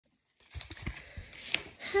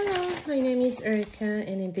Hello, my name is Erica,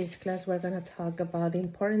 and in this class we're going to talk about the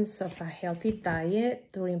importance of a healthy diet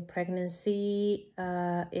during pregnancy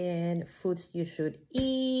and foods you should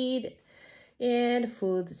eat and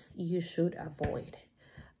foods you should avoid.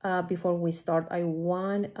 Before we start, I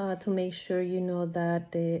want to make sure you know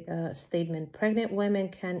that the statement pregnant women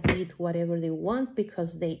can eat whatever they want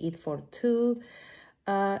because they eat for two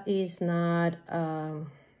is not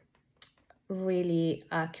really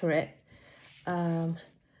accurate.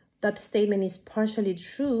 That statement is partially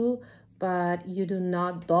true, but you do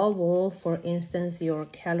not double, for instance, your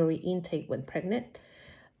calorie intake when pregnant,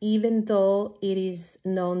 even though it is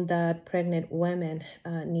known that pregnant women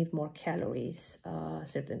need more calories,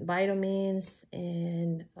 certain vitamins,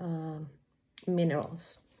 and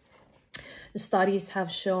minerals. Studies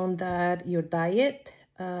have shown that your diet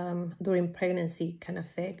during pregnancy can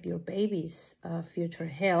affect your baby's future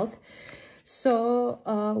health. So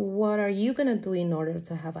what are you going to do in order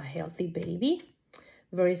to have a healthy baby?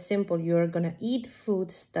 Very simple. You're going to eat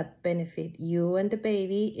foods that benefit you and the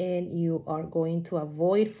baby, and you are going to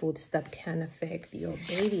avoid foods that can affect your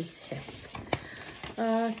baby's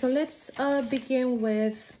health. So let's begin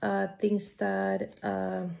with things that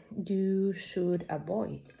you should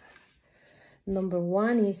avoid. Number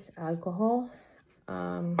one is alcohol.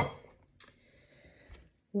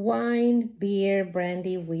 Wine, beer,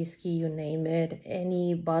 brandy, whiskey, you name it,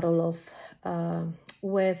 any bottle of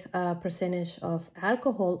with a percentage of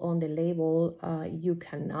alcohol on the label, you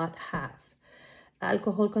cannot have.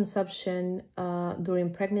 Alcohol consumption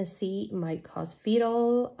during pregnancy might cause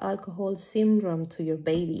fetal alcohol syndrome to your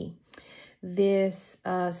baby. This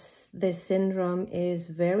syndrome is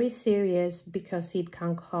very serious because it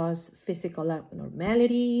can cause physical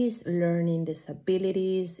abnormalities, learning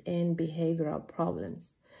disabilities, and behavioral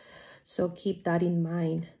problems. So keep that in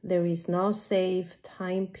mind. There is no safe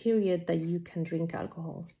time period that you can drink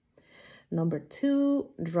alcohol. Number two,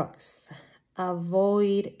 drugs.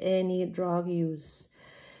 Avoid any drug use.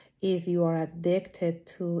 If you are addicted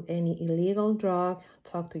to any illegal drug,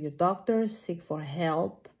 talk to your doctor, seek for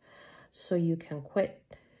help so you can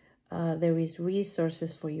quit. There is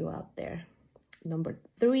resources for you out there. Number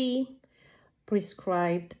three,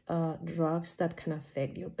 prescribed drugs that can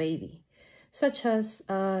affect your baby, such as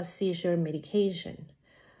seizure medication.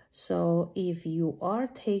 So if you are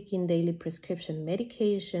taking daily prescription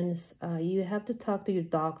medications, you have to talk to your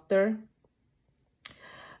doctor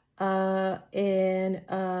and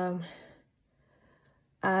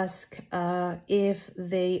ask if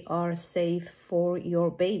they are safe for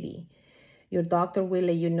your baby. Your doctor will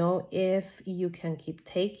let you know if you can keep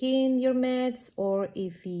taking your meds or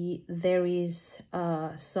if there is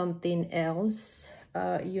something else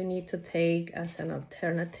you need to take as an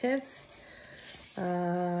alternative.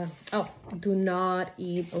 Do not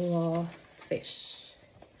eat raw fish.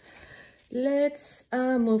 Let's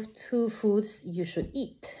move to foods you should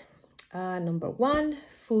eat. Number one,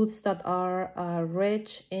 foods that are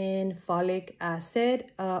rich in folic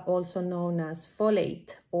acid, also known as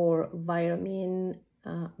folate or vitamin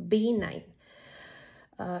B9.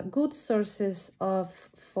 Good sources of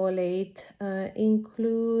folate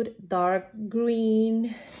include dark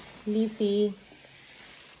green, leafy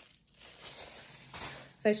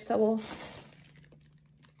vegetables,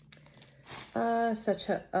 such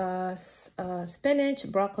as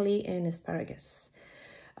spinach, broccoli, and asparagus.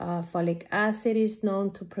 Folic acid is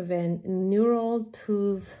known to prevent neural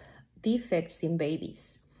tooth defects in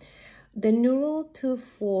babies. The neural tooth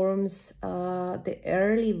forms the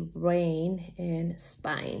early brain and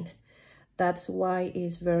spine. That's why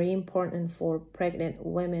it's very important for pregnant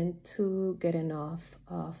women to get enough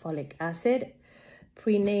folic acid.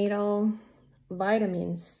 Prenatal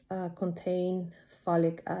vitamins contain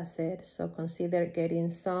folic acid, so consider getting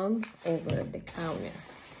some over the counter.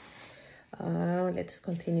 Let's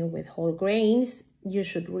continue with whole grains. You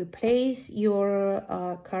should replace your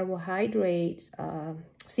carbohydrates,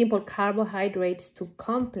 simple carbohydrates to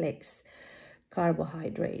complex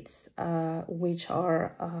carbohydrates, which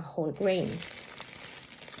are whole grains.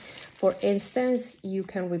 For instance, you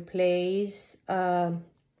can replace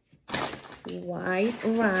white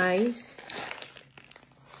rice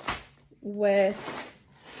with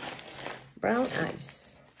brown rice.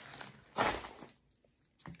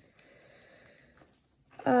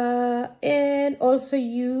 And also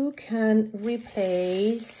you can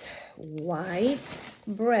replace white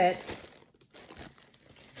bread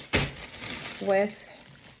with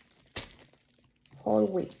whole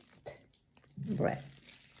wheat bread.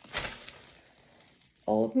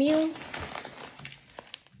 Oatmeal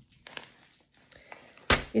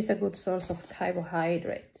is a good source of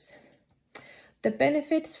carbohydrates. The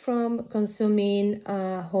benefits from consuming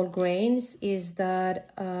whole grains is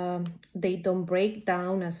that they don't break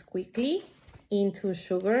down as quickly into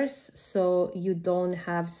sugars, so you don't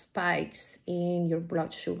have spikes in your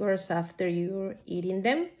blood sugars after you're eating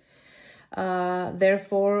them.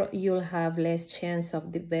 Therefore, you'll have less chance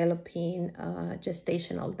of developing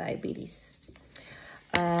gestational diabetes.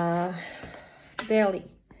 Dairy.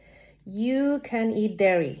 You can eat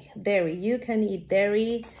dairy. You can eat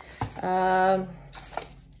dairy. Give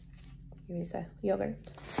me a yogurt.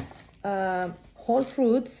 Whole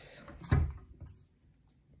fruits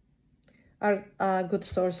are a good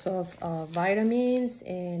source of vitamins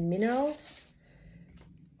and minerals.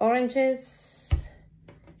 Oranges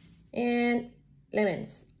and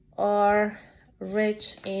lemons are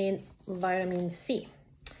rich in vitamin C.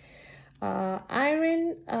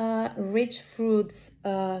 Iron-rich fruits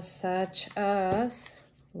such as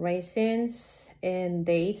raisins and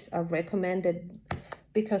dates are recommended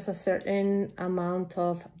because a certain amount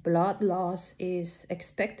of blood loss is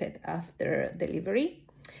expected after delivery.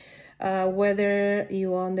 Whether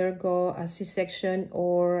you undergo a C-section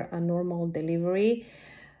or a normal delivery,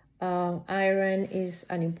 iron is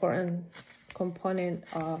an important component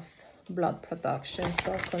of blood production.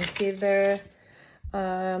 So consider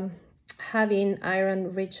having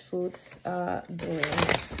iron-rich foods during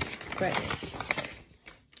pregnancy.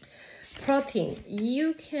 Protein.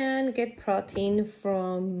 You can get protein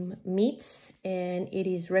from meats, and it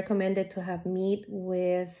is recommended to have meat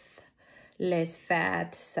with less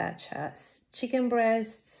fat, such as chicken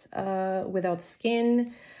breasts without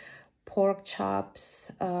skin, pork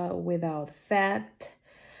chops without fat.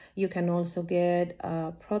 You can also get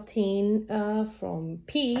protein from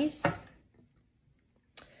peas.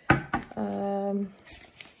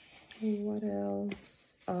 What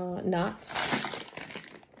else? Nuts.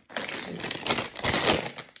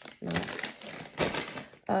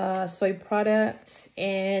 Soy products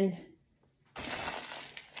and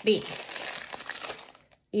beans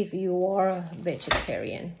if you are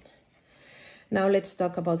vegetarian. Now let's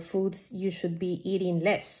talk about foods you should be eating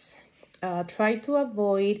less. Try to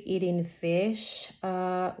avoid eating fish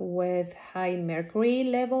with high mercury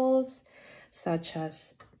levels, such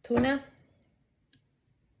as tuna,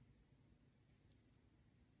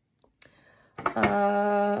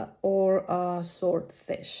 or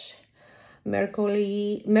swordfish.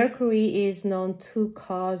 Mercury is known to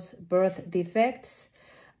cause birth defects.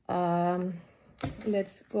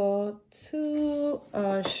 Let's go to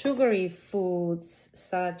sugary foods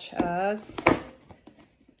such as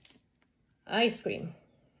ice cream,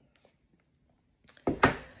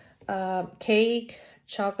 cake,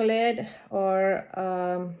 chocolate,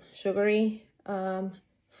 or sugary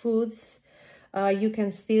foods. You can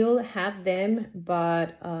still have them,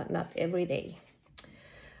 but not every day.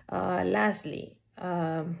 Lastly,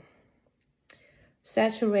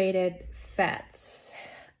 saturated fats,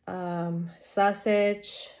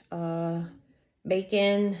 sausage,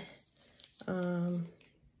 bacon,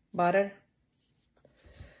 butter.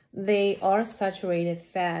 They are saturated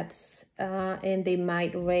fats, and they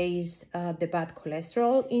might raise the bad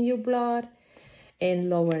cholesterol in your blood and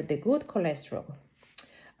lower the good cholesterol.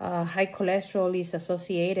 High cholesterol is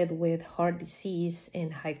associated with heart disease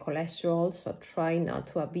and high cholesterol, so try not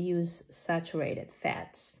to abuse saturated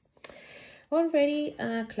fats. Already,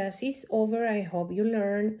 class is over. I hope you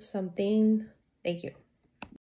learned something. Thank you.